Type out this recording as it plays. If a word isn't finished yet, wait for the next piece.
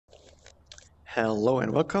Hello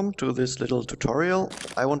and welcome to this little tutorial.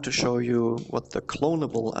 I want to show you what the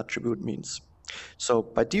clonable attribute means. So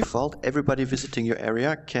by default, everybody visiting your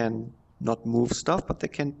area can not move stuff, but they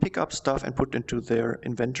can pick up stuff and put into their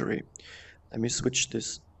inventory. Let me switch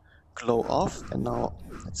this glow off, and now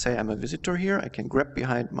let's say I'm a visitor here. I can grab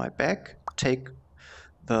behind my back, take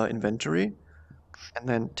the inventory, and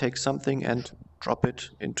then take something and drop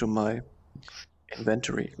it into my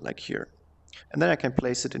inventory like here. And then I can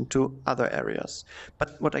place it into other areas.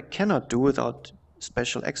 But what I cannot do without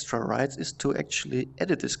special extra rights is to actually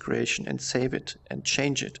edit this creation and save it and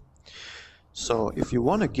change it. So if you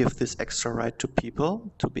want to give this extra right to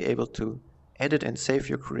people to be able to edit and save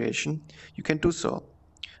your creation, you can do so.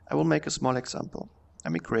 I will make a small example.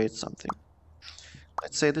 Let me create something.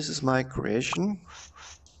 Let's say this is my creation.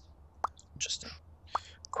 Just a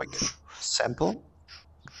quick sample.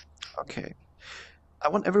 Okay. I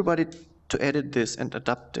want everybody to edit this and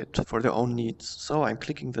adapt it for their own needs. So I'm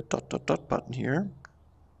clicking the ... button here,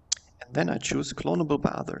 and then I choose clonable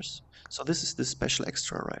by others. So this is the special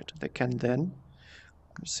extra right. They can then,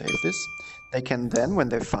 let me save this, they can then, when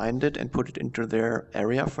they find it and put it into their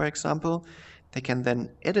area, for example, they can then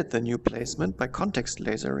edit the new placement by context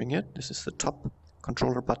lasering it. This is the top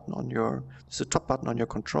controller button on your, this is the top button on your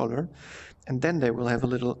controller, and then they will have a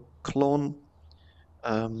little clone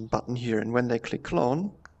button here, and when they click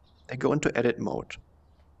clone, they go into edit mode.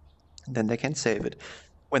 And then they can save it.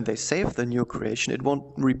 When they save the new creation, it won't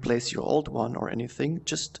replace your old one or anything,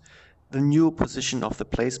 just the new position of the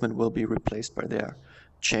placement will be replaced by their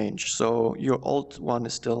change. So your old one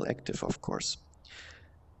is still active, of course.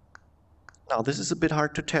 Now this is a bit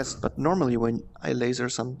hard to test, but normally when I laser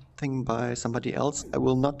something by somebody else, I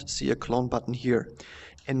will not see a clone button here.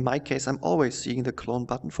 In my case, I'm always seeing the clone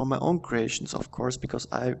button for my own creations, of course, because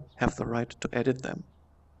I have the right to edit them.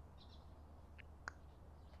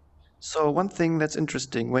 So one thing that's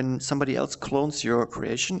interesting, when somebody else clones your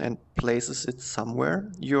creation and places it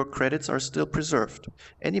somewhere, your credits are still preserved.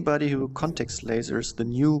 Anybody who context lasers the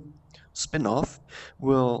new spin-off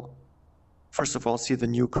will first of all see the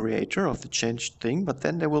new creator of the changed thing, but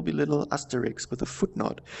then there will be little asterisks with a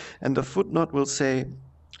footnote. And the footnote will say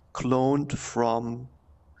cloned from,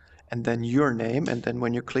 and then your name, and then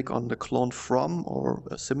when you click on the clone from or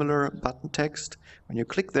a similar button text, when you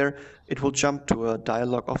click there, it will jump to a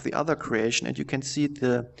dialog of the other creation, and you can see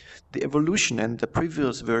the evolution and the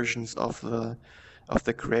previous versions of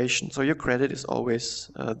the creation. So your credit is always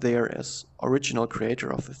there as original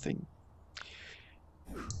creator of the thing.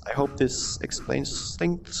 I hope this explains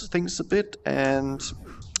things a bit, and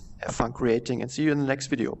have fun creating, and see you in the next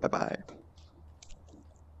video. Bye bye.